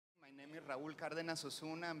name is Raúl Cárdenas.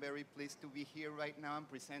 I'm very pleased to be here right now and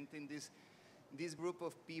presenting this group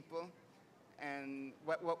of people. And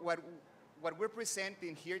what we're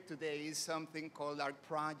presenting here today is something called Art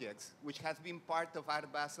Projects, which has been part of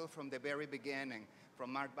Art Basel from the very beginning,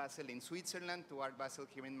 from Art Basel in Switzerland to Art Basel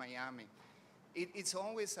here in Miami. It's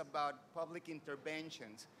always about public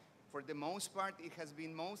interventions. For the most part, it has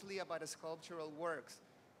been mostly about sculptural works,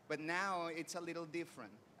 but now it's a little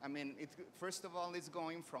different. I mean, first of all, it's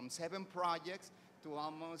going from 7 projects to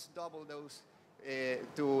almost double those,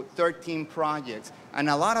 to 13 projects. And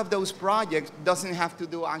a lot of those projects doesn't have to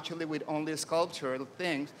do actually with only sculptural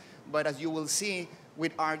things, but as you will see,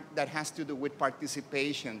 with art that has to do with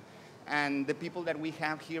participation. And the people that we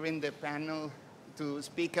have here in the panel to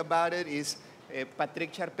speak about it is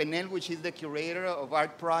Patrick Charpenel, which is the curator of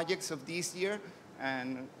art projects of this year,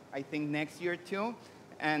 and I think next year too.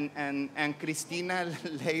 And Cristina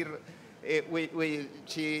Lei,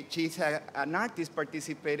 she's an artist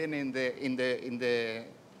participating in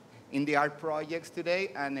the art projects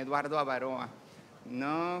today, and Eduardo Abaroa,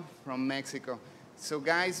 from Mexico. So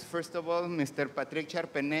guys, first of all, Mr. Patrick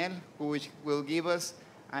Charpenel, who will give us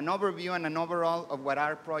an overview and an overall of what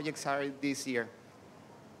our projects are this year.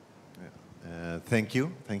 Thank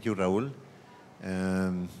you, Raúl.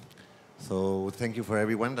 So thank you for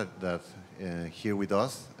everyone that here with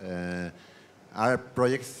us. Our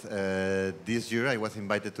projects this year, I was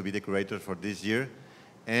invited to be the curator for this year,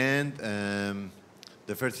 and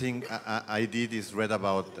the first thing I did is read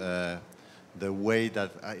about the way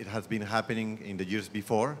that it has been happening in the years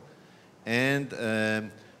before, and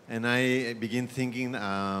I begin thinking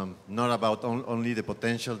not about only the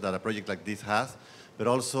potential that a project like this has, but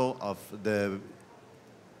also of the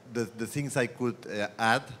things I could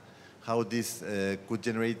add, how this could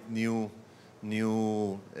generate new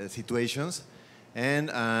situations, and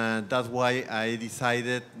that's why I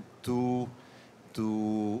decided to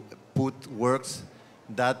put works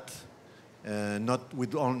that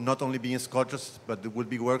not only being sculptures, but it would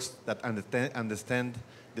be works that understand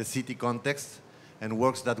the city context, and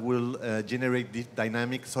works that will generate the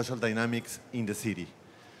social dynamics in the city.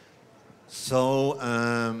 So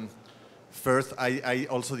first, I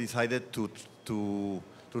also decided to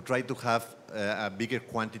try to have a bigger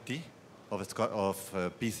quantity of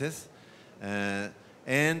pieces,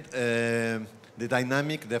 and the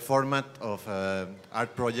dynamic, the format of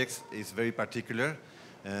art projects is very particular.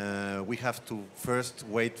 We have to first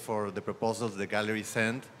wait for the proposals the gallery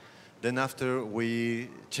send. Then after we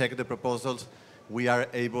check the proposals, we are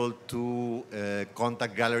able to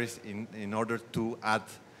contact galleries in order to add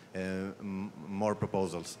more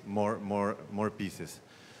proposals, more pieces.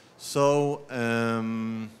 So,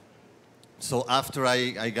 so after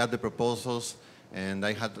I got the proposals and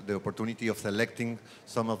I had the opportunity of selecting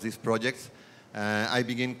some of these projects, I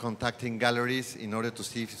began contacting galleries in order to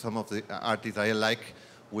see if some of the artists I like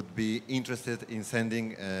would be interested in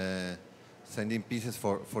sending pieces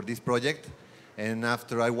for this project. And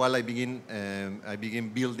after a while, I began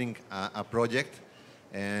building a project,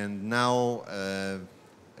 and now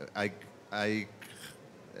I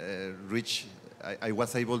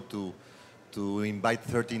was able to invite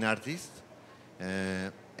 13 artists,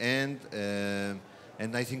 and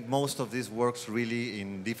I think most of these works really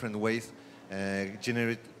in different ways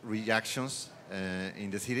generate reactions in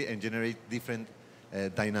the city and generate different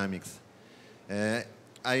dynamics.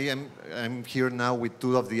 I'm here now with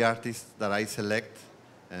 2 of the artists that I select.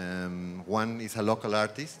 One is a local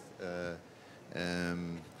artist,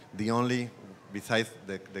 the only, besides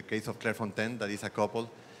the case of Claire Fontaine, that is a couple,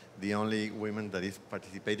 the only women that is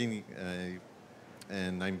participating,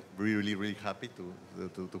 and I'm really happy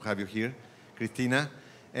to have you here, Cristina,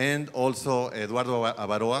 and also Eduardo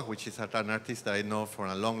Abaroa, which is an artist that I know for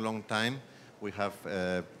a long time. We have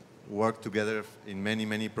worked together in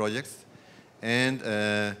many projects, and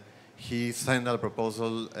he sent a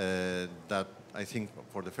proposal that I think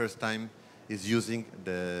for the first time is using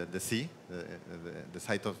the sea, the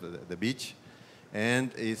site of the beach.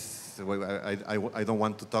 And I don't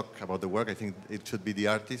want to talk about the work. I think it should be the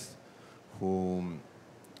artist who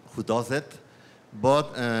does it.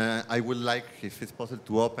 But I would like, if it's possible,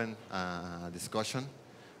 to open a discussion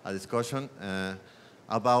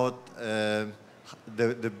about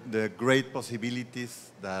the great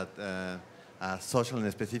possibilities that a social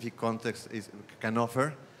and specific context can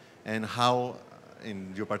offer, and how,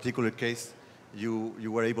 in your particular case,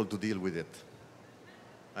 you were able to deal with it.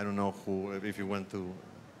 I don't know if you want to.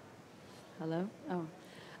 Hello? Oh.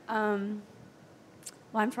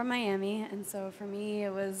 Well, I'm from Miami, and so for me,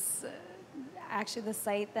 it was actually the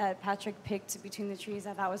site that Patrick picked between the trees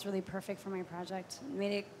I thought was really perfect for my project. It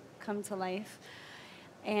made it come to life.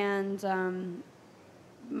 And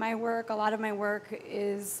my work, a lot of my work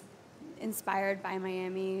is inspired by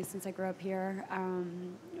Miami since I grew up here.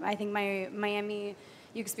 I think Miami,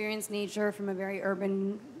 you experience nature from a very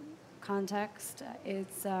urban context.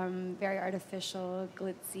 It's very artificial,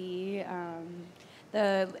 glitzy.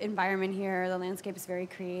 The environment here, the landscape is very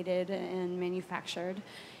created and manufactured.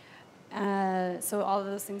 So all of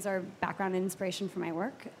those things are background and inspiration for my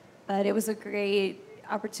work. But it was a great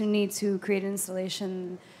opportunity to create an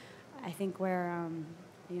installation, I think, where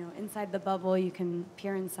inside the bubble you can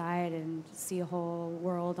peer inside and see a whole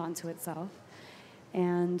world onto itself.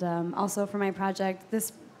 And also for my project,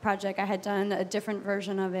 this project, I had done a different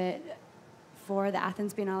version of it for the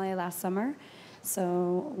Athens Biennale last summer.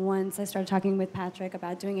 So once I started talking with Patrick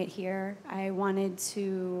about doing it here, I wanted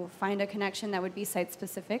to find a connection that would be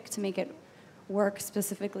site-specific to make it work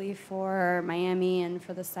specifically for Miami and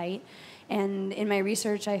for the site. And in my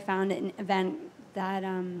research, I found an event that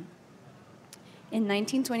in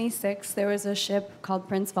 1926, there was a ship called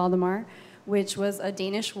Prince Valdemar, which was a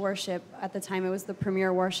Danish warship. At the time, it was the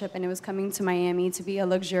premier warship, and it was coming to Miami to be a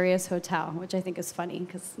luxurious hotel, which I think is funny,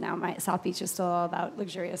 because now South Beach is still all about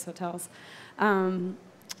luxurious hotels.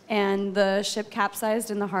 And the ship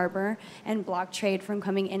capsized in the harbor and blocked trade from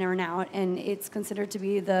coming in or out, and it's considered to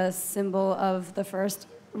be the symbol of the first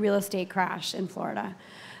real estate crash in Florida.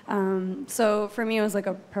 So for me, it was like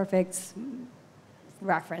a perfect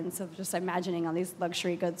reference of just imagining all these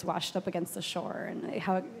luxury goods washed up against the shore and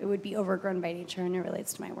how it would be overgrown by nature, and it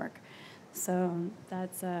relates to my work. So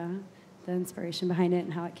that's the inspiration behind it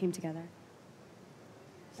and how it came together.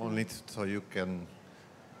 So. Only so you can...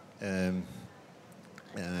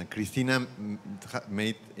 Cristina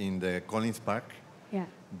made in the Collins Park. Yeah.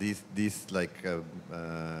 This like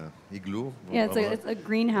igloo. Yeah, it's a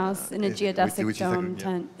greenhouse in a geodesic dome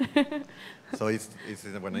tent. So it's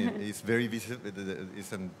very visible.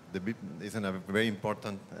 It's a very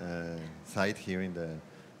important site here in the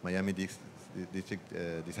Miami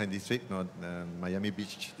Design District, not Miami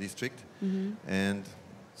Beach District. Mm-hmm. And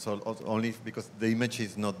so only because the image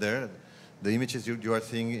is not there. The images you are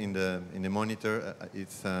seeing in the monitor,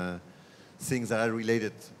 it's things that are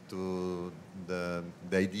related to the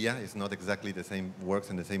idea. It's not exactly the same works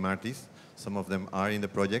and the same artists. Some of them are in the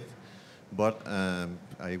project, but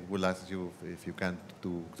I will ask you if you can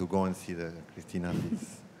to go and see the Cristina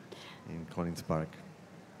piece in Collins Park.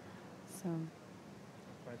 So,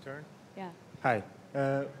 my turn. Yeah. Hi.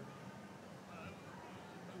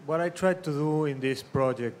 What I tried to do in this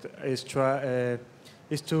project is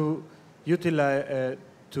to utilize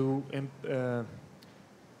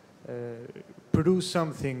produce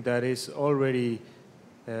something that is already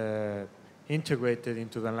integrated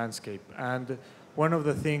into the landscape. And one of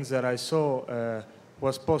the things that I saw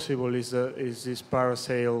was possible is these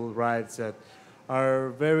parasail rides that are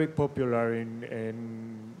very popular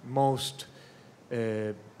in most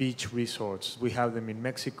beach resorts. We have them in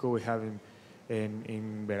Mexico, we have them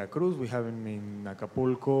in Veracruz, we have them in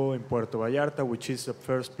Acapulco, in Puerto Vallarta, which is the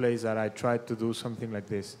first place that I tried to do something like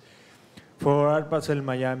this. For Art Basel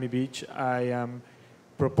Miami Beach, I am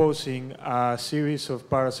proposing a series of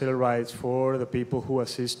parasail rides for the people who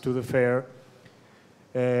assist to the fair.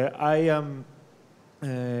 I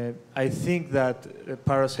think that a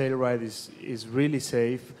parasail ride is really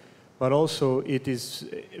safe, but also it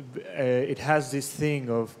has this thing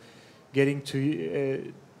of getting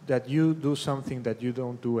to that you do something that you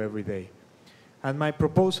don't do every day. And my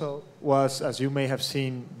proposal was, as you may have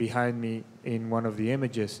seen behind me in one of the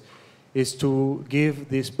images, is to give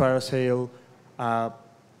this parasail a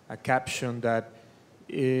caption that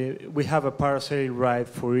we have a parasail ride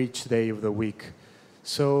for each day of the week.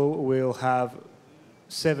 So we'll have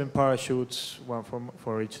 7 parachutes, one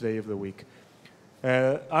for each day of the week.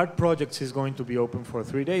 Art Projects is going to be open for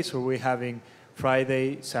 3 days, so we're having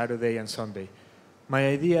Friday, Saturday, and Sunday. My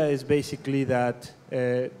idea is basically that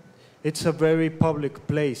it's a very public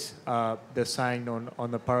place designed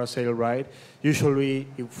on the parasail ride, usually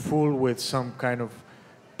full with some kind of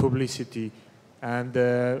publicity. And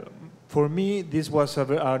for me, this was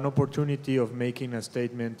an opportunity of making a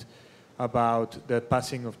statement about the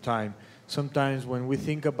passing of time. Sometimes when we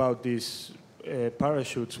think about these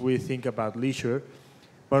parachutes, we think about leisure,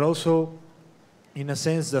 but also, in a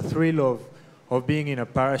sense, the thrill of being in a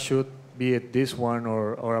parachute, be it this one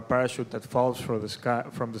or a parachute that falls from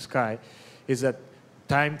the sky, is that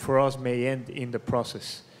time for us may end in the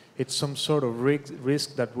process. It's some sort of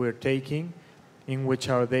risk that we're taking in which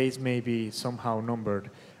our days may be somehow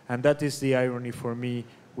numbered. And that is the irony for me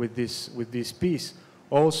with this piece.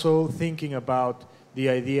 Also thinking about the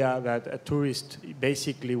idea that a tourist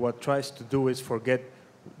basically what tries to do is forget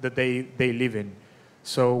the day they live in.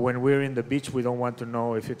 So when we're in the beach, we don't want to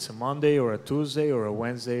know if it's a Monday or a Tuesday or a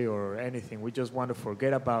Wednesday or anything. We just want to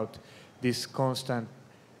forget about this constant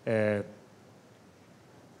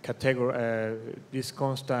these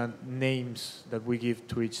constant names that we give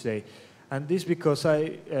to each day. And this because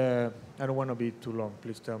I don't want to be too long.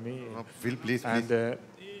 Please tell me. No, Phil, please. And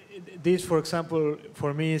this, for example,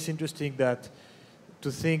 for me, is interesting that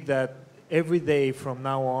to think that every day from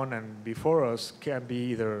now on and before us can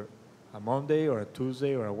be either a Monday or a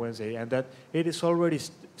Tuesday or a Wednesday, and that it is already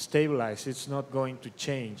stabilized. It's not going to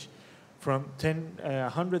change. From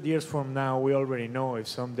 100 years from now, we already know if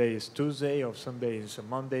some day is Tuesday or some day is a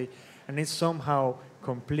Monday, and it's somehow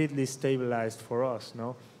completely stabilized for us,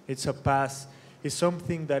 no? It's a past. It's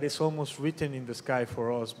something that is almost written in the sky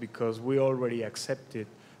for us because we already accept it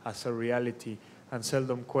as a reality and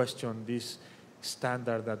seldom question this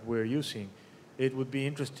standard that we're using. It would be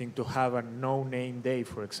interesting to have a no-name day,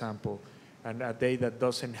 for example, and a day that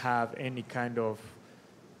doesn't have any kind of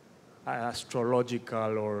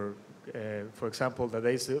astrological or, for example, the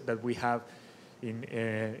days that we have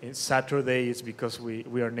in Saturday is because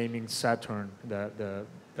we are naming Saturn, the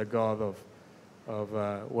god of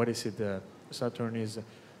what is it? Saturn is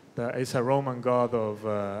it's a Roman god of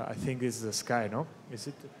I think it's the sky, no? Is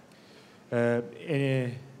it?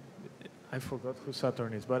 I forgot who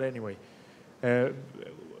Saturn is, but anyway.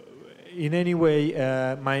 In any way,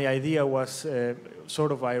 my idea was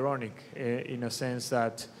sort of ironic in a sense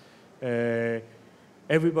that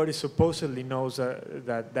everybody supposedly knows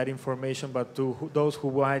that information, but to those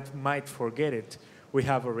who might forget it, we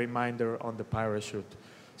have a reminder on the parachute.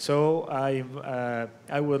 So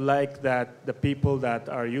I would like that the people that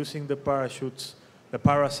are using the parachutes, the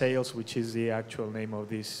parasails, which is the actual name of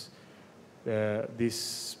this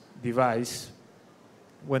device,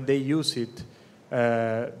 when they use it,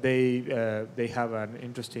 they have an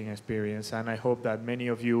interesting experience, and I hope that many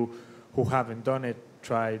of you who haven't done it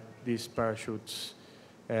try these parachutes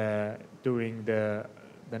during the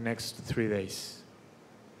next 3 days.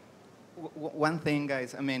 One thing,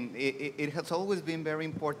 guys, I mean, it has always been very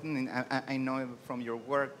important, and I know from your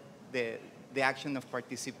work, the action of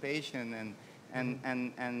participation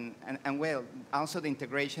and well, also the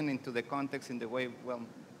integration into the context in the way, well,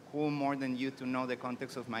 who more than you to know the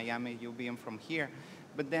context of Miami, you being from here.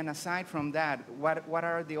 But then aside from that, what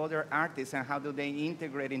are the other artists and how do they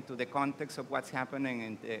integrate into the context of what's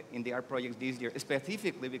happening in the art projects this year?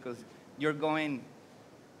 Specifically because you're going,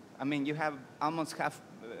 I mean, you have almost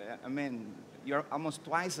you're almost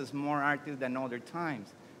twice as more artists than other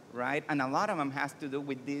times, right? And a lot of them has to do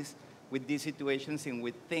with these situations and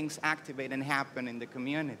with things activate and happen in the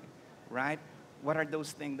community, right? What are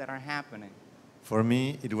those things that are happening? For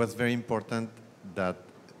me, it was very important that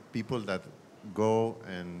people that go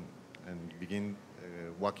and begin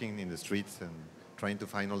walking in the streets and trying to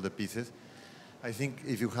find all the pieces, I think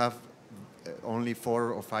if you have only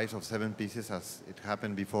 4 or 5 or 7 pieces, as it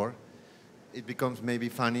happened before, it becomes maybe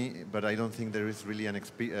funny, but I don't think there is really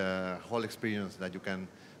a whole experience that you can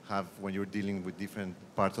have when you're dealing with different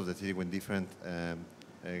parts of the city, with different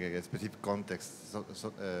specific contexts,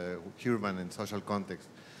 urban and social context.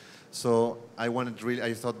 So I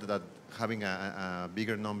thought that having a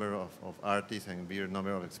bigger number of artists and a bigger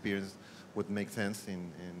number of experience would make sense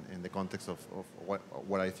in the context of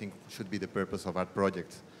what I think should be the purpose of art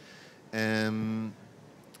projects.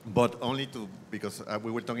 But only because we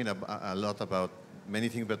were talking a lot about many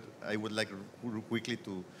things, but I would like quickly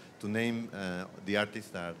to name the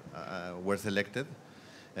artists that were selected.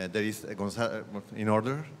 There is in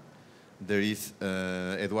order. There is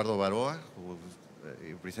Eduardo Abaroa, who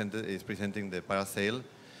is presenting the parasail.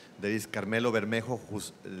 There is Carmelo Bermejo,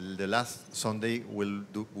 who's the last Sunday will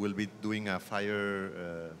be doing a fire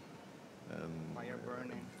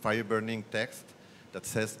burning text that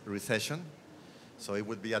says recession. So it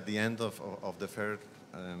would be at the end of the fair.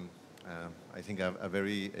 I think a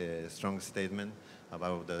very strong statement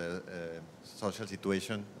about the social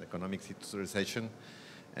situation, economic recession.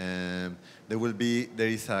 There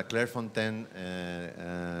is a Clairefontaine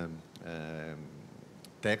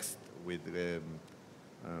text with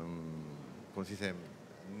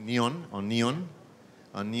neon,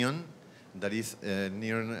 that is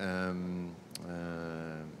near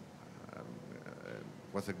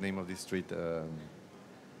what's the name of this street?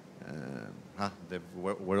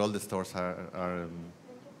 Where all the stores are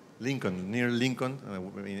Lincoln, near Lincoln,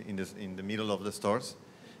 in the middle of the stores.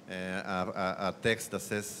 A text that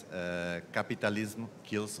says capitalism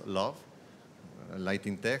kills love,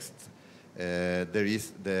 lighting text. There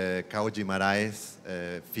is the Cao Guimaraes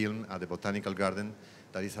film at the Botanical Garden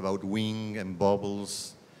that is about wind and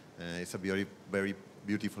bubbles. It's a very, very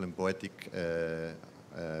beautiful and poetic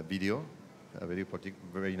video, a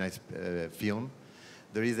very nice film.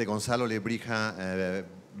 There is the Gonzalo Lebrija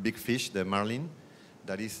big fish, the marlin.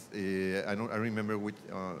 That is, I remember which,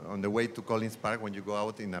 on the way to Collins Park, when you go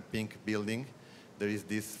out in a pink building, there is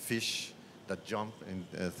this fish that jump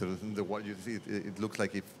through the water. You see, it looks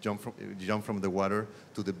like it jump from the water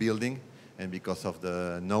to the building, and because of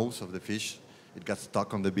the nose of the fish, it got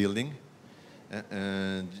stuck on the building.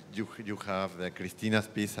 And you have Cristina's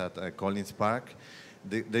piece at Collins Park.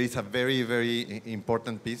 There is a very, very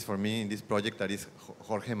important piece for me in this project that is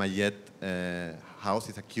Jorge Mayet house.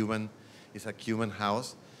 It's a Cuban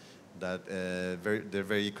house that they're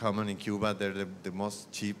very common in Cuba. They're the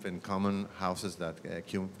most cheap and common houses that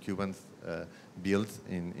Cubans build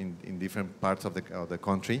in different parts of the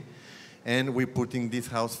country. And we're putting this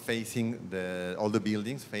house facing all the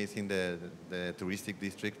buildings, facing the touristic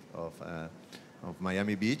district of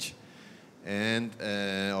Miami Beach. And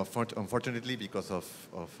unfortunately, because of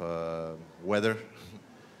weather,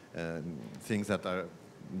 things that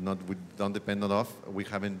we don't depend on, we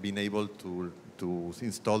haven't been able to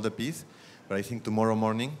install the piece. But I think tomorrow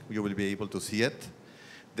morning you will be able to see it.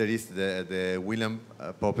 There is the William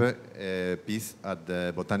Pope piece at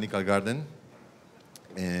the Botanical Garden,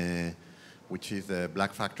 which is the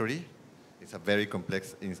Black Factory. It's a very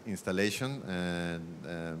complex installation,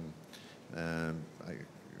 and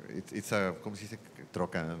it's a, ¿cómo se dice?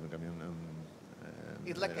 Troca, camión.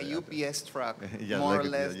 It's like a UPS truck, yeah, more like or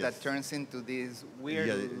less, yes. that turns into this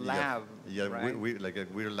weird lab. Yeah, right? like a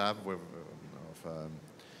weird lab where,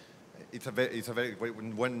 it's a very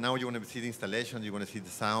when now you want to see the installation, you want to see the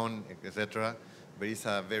sound, etc. But it's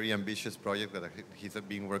a very ambitious project that he's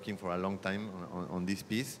been working for a long time on this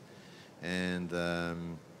piece, and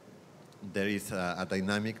there is a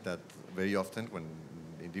dynamic that very often, when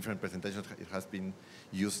in different presentations, it has been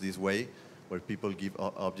used this way, where people give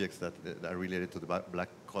objects that are related to the black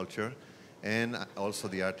culture, and also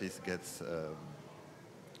the artist gets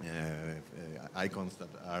icons that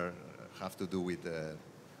have to do with the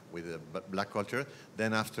black culture.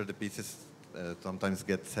 Then after the pieces sometimes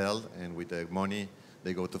get sold, and with the money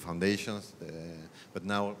they go to foundations. But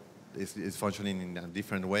now it's functioning in a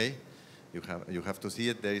different way. You have to see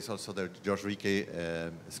it. There is also the George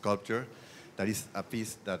Riquet sculpture. That is a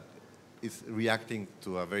piece that is reacting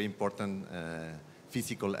to a very important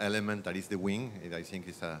physical element, that is the wing. I think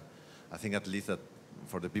at least that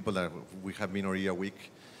for the people that we have been already a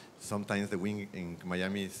week, sometimes the wing in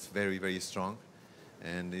Miami is very, very strong.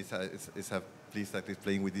 And it's a piece that is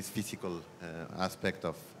playing with this physical aspect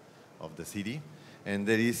of the city. And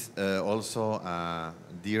there is also a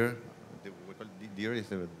deer. Deer is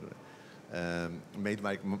made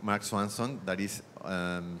by Mark Swanson. That is,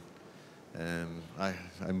 I'm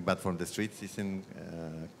bad from the streets. It's in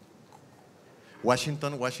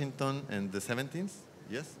Washington and the 17th.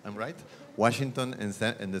 Yes, I'm right. Washington and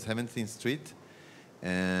the 17th Street.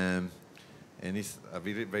 And it's a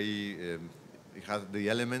very, very. It has, the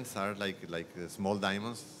elements are like small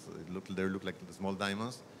diamonds. They look like the small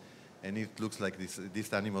diamonds, and it looks like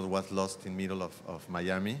this animal was lost in the middle of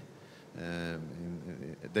Miami.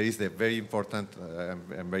 There is a very important.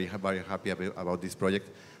 I'm very happy about this project,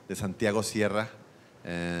 the Santiago Sierra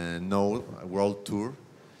World Tour.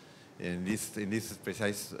 In this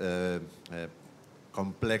precise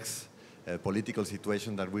complex political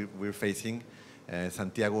situation that we're facing.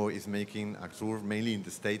 Santiago is making a tour mainly in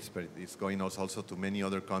the States, but it's going also to many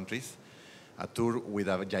other countries. A tour with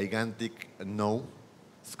a gigantic no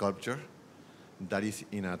sculpture that is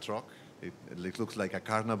in a truck. It looks like a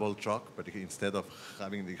carnival truck, but instead of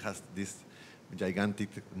having, it has this gigantic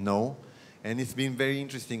no. And it's been very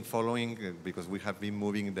interesting following, because we have been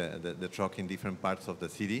moving the truck in different parts of the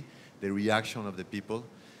city, the reaction of the people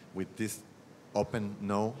with this open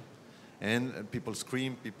no. And people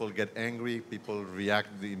scream, people get angry, people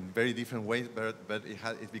react in very different ways, but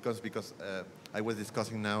it's because I was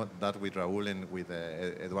discussing now that with Raúl and with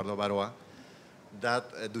Eduardo Abaroa,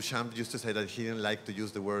 that Duchamp used to say that he didn't like to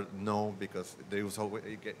use the word no, because there was always,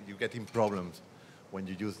 you get in problems when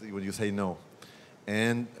you say no.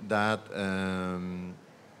 And that,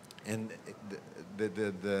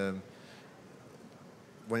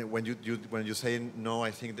 when you say no,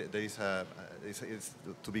 I think that there is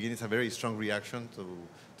to begin, it's a very strong reaction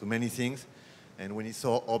to many things, and when it's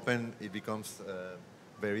so open, it becomes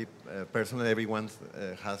very personal. Everyone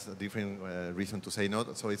has a different reason to say no.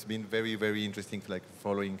 So it's been very, very interesting, like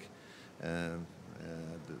following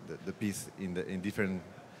the piece in different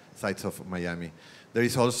sites of Miami. There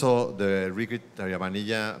is also the Riquet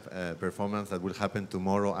Tariabanilla performance that will happen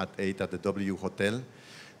tomorrow at 8 at the W Hotel.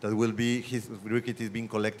 That will be, Riquet has been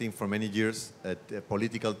collecting for many years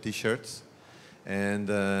political T-shirts, and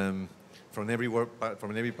from every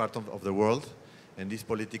part of the world. And these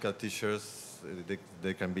political T-shirts,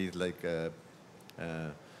 they can be like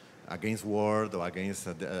against war or against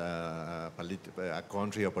a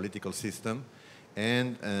country or political system,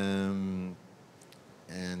 and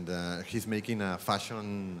he's making a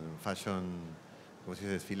fashion. What's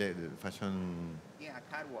his desfile? Fashion. Yeah,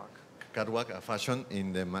 catwalk. Catwalk, a fashion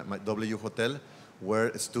in the W Hotel,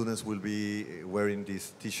 where students will be wearing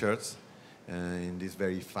these T-shirts in this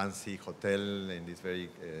very fancy hotel, in this very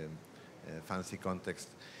fancy context.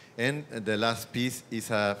 And the last piece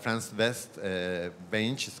is a Franz West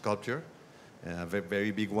bench sculpture, a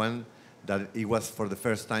very big one, that it was for the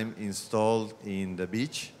first time installed in the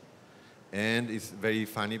beach. And it's very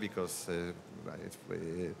funny because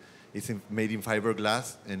it's made in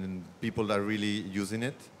fiberglass, and people are really using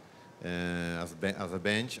it as a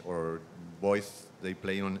bench, or boys, they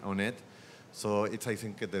play on it. So it's, I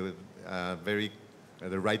think, the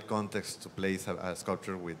right context to place a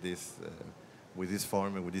sculpture with this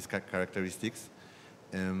form and with these characteristics.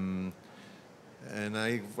 And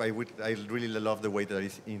I really love the way that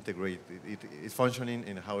it's integrated. It's functioning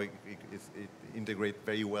and how it integrates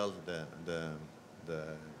very well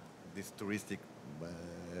this touristic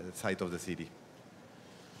side of the city.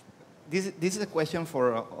 This is a question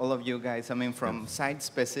for all of you guys. I mean, from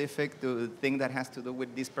site-specific to thing that has to do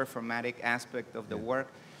with this performatic aspect of the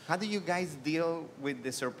work. How do you guys deal with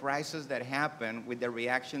the surprises that happen with the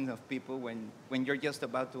reactions of people when you're just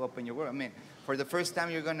about to open your work? I mean, for the first time,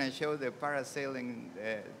 you're going to show the parasailing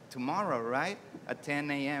tomorrow, right? At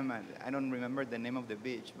 10 a.m. I don't remember the name of the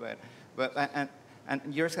beach, but and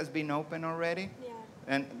yours has been open already?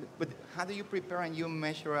 Yeah. But how do you prepare and you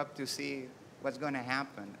measure up to see what's going to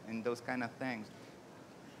happen and those kind of things?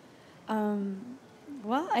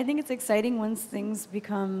 Well, I think it's exciting once things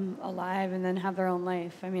become alive and then have their own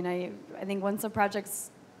life. I mean, I think once a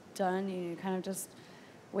project's done, you kind of just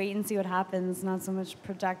wait and see what happens, not so much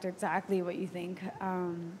project exactly what you think.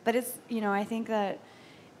 But it's, I think that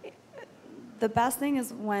the best thing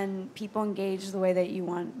is when people engage the way that you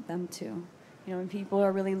want them to. When people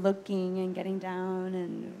are really looking and getting down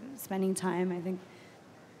and spending time, I think,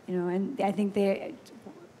 and I think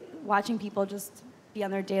watching people just be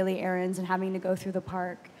on their daily errands and having to go through the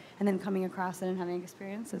park and then coming across it and having an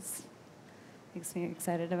experience, it makes me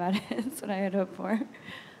excited about it. It's what I had hoped for.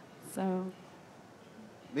 So.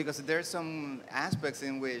 Because there's some aspects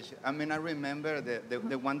in which, I mean, I remember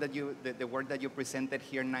the one that the work that you presented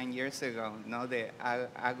here 9 years ago, the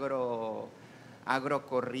agro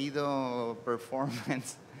corrido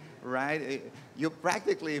performance. Right? You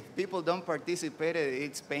practically, if people don't participate,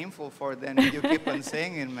 it's painful for them. You keep on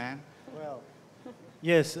singing, man. Well,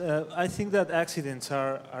 yes, I think that accidents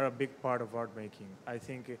are a big part of art making. I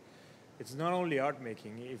think it's not only art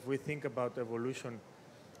making. If we think about evolution,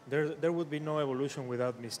 there would be no evolution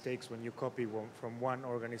without mistakes when you copy from one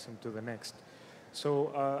organism to the next.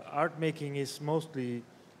 So art making is mostly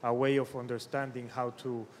a way of understanding how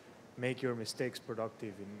to make your mistakes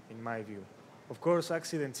productive, in my view. Of course,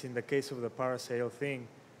 accidents in the case of the parasail thing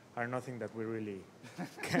are nothing that we really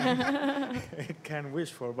can wish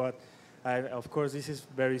for. But of course, this is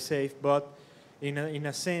very safe. But in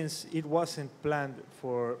a sense, it wasn't planned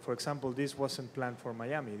for example, this wasn't planned for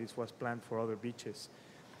Miami. This was planned for other beaches.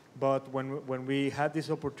 But when we had this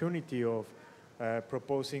opportunity of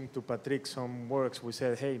proposing to Patrick some works, we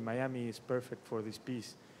said, hey, Miami is perfect for this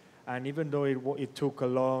piece. And even though it took a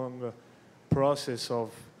long process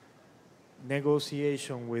of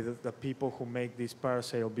negotiation with the people who make this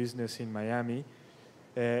parasail business in Miami,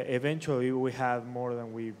 eventually we had more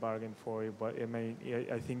than we bargained for. But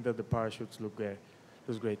I think that the parachutes look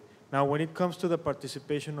great. Now, when it comes to the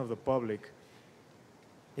participation of the public,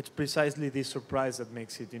 it's precisely this surprise that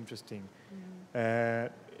makes it interesting.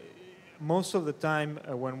 Most of the time,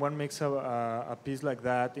 when one makes a piece like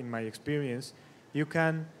that, in my experience, you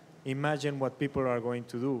can imagine what people are going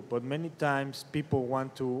to do. But many times, people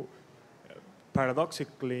want to,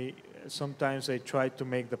 paradoxically, sometimes they try to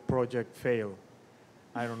make the project fail.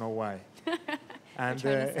 I don't know why. And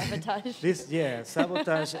sabotage.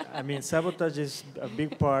 Sabotage. I mean, sabotage is a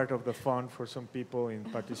big part of the fun for some people in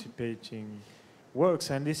participating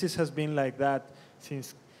works, and this has been like that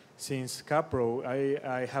since Capro.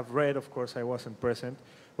 I have read, of course, I wasn't present,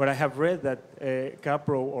 but I have read that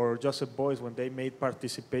Capro or Joseph Beuys, when they made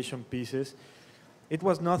participation pieces, it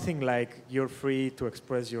was nothing like you're free to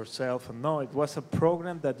express yourself. And no, it was a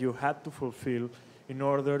program that you had to fulfill in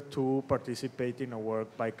order to participate in a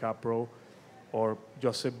work by Capro or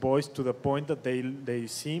Joseph Beuys, to the point that they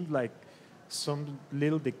seemed like some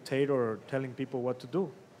little dictator telling people what to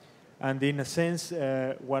do. And in a sense,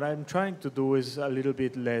 what I'm trying to do is a little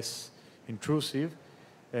bit less intrusive,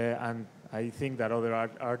 and I think that other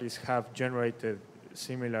artists have generated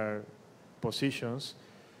similar positions,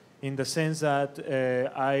 in the sense that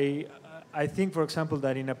I think, for example,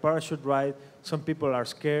 that in a parachute ride, some people are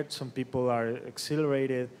scared, some people are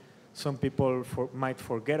exhilarated, some people might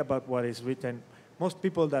forget about what is written. Most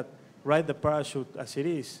people that ride the parachute as it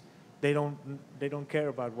is, they don't care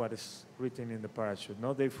about what is written in the parachute.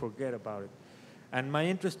 No, they forget about it. And my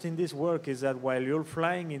interest in this work is that while you're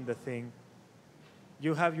flying in the thing,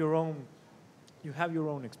 you have your own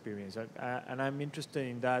experience, and I'm interested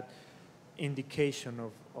in that indication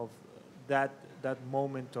of that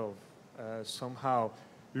moment of somehow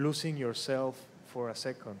losing yourself for a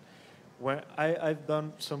second. When I've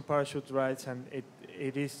done some parachute rides, and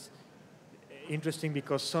it is interesting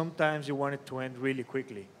because sometimes you want it to end really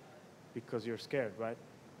quickly because you're scared, right?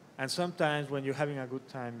 And sometimes when you're having a good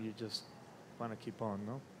time, you just want to keep on,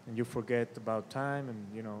 no? And you forget about time, and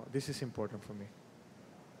this is important for me.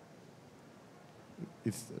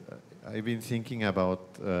 I've been thinking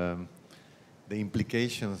about the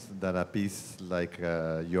implications that a piece like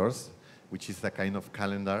yours, which is a kind of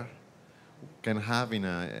calendar, can have in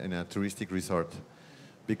a touristic resort.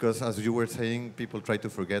 Because as you were saying, people try to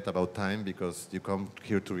forget about time because you come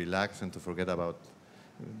here to relax and to forget about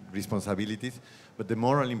responsibilities. But the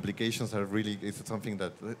moral implications are really, it's something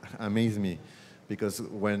that amazes me. Because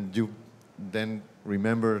when you then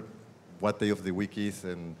remember what day of the week is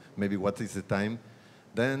and maybe what is the time,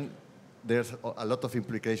 then there's a lot of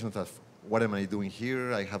implications of what am I doing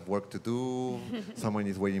here? I have work to do, someone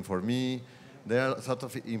is waiting for me. There are sort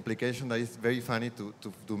of implications that is very funny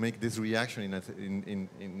to make this reaction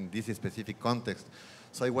in this specific context.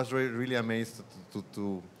 So I was really amazed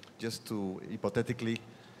to just to hypothetically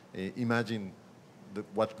imagine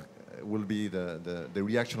what will be the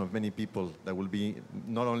reaction of many people that will be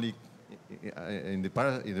not only in the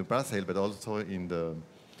parasail but also in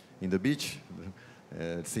the beach,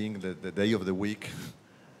 seeing the day of the week.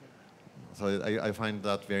 So I find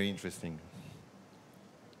that very interesting.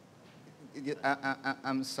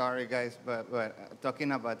 I'm sorry, guys, but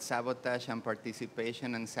talking about sabotage and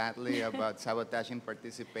participation, and sadly about sabotage and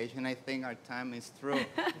participation, I think our time is through,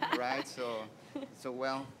 right? So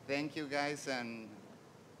well, thank you, guys, and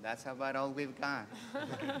that's about all we've got.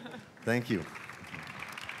 Thank you.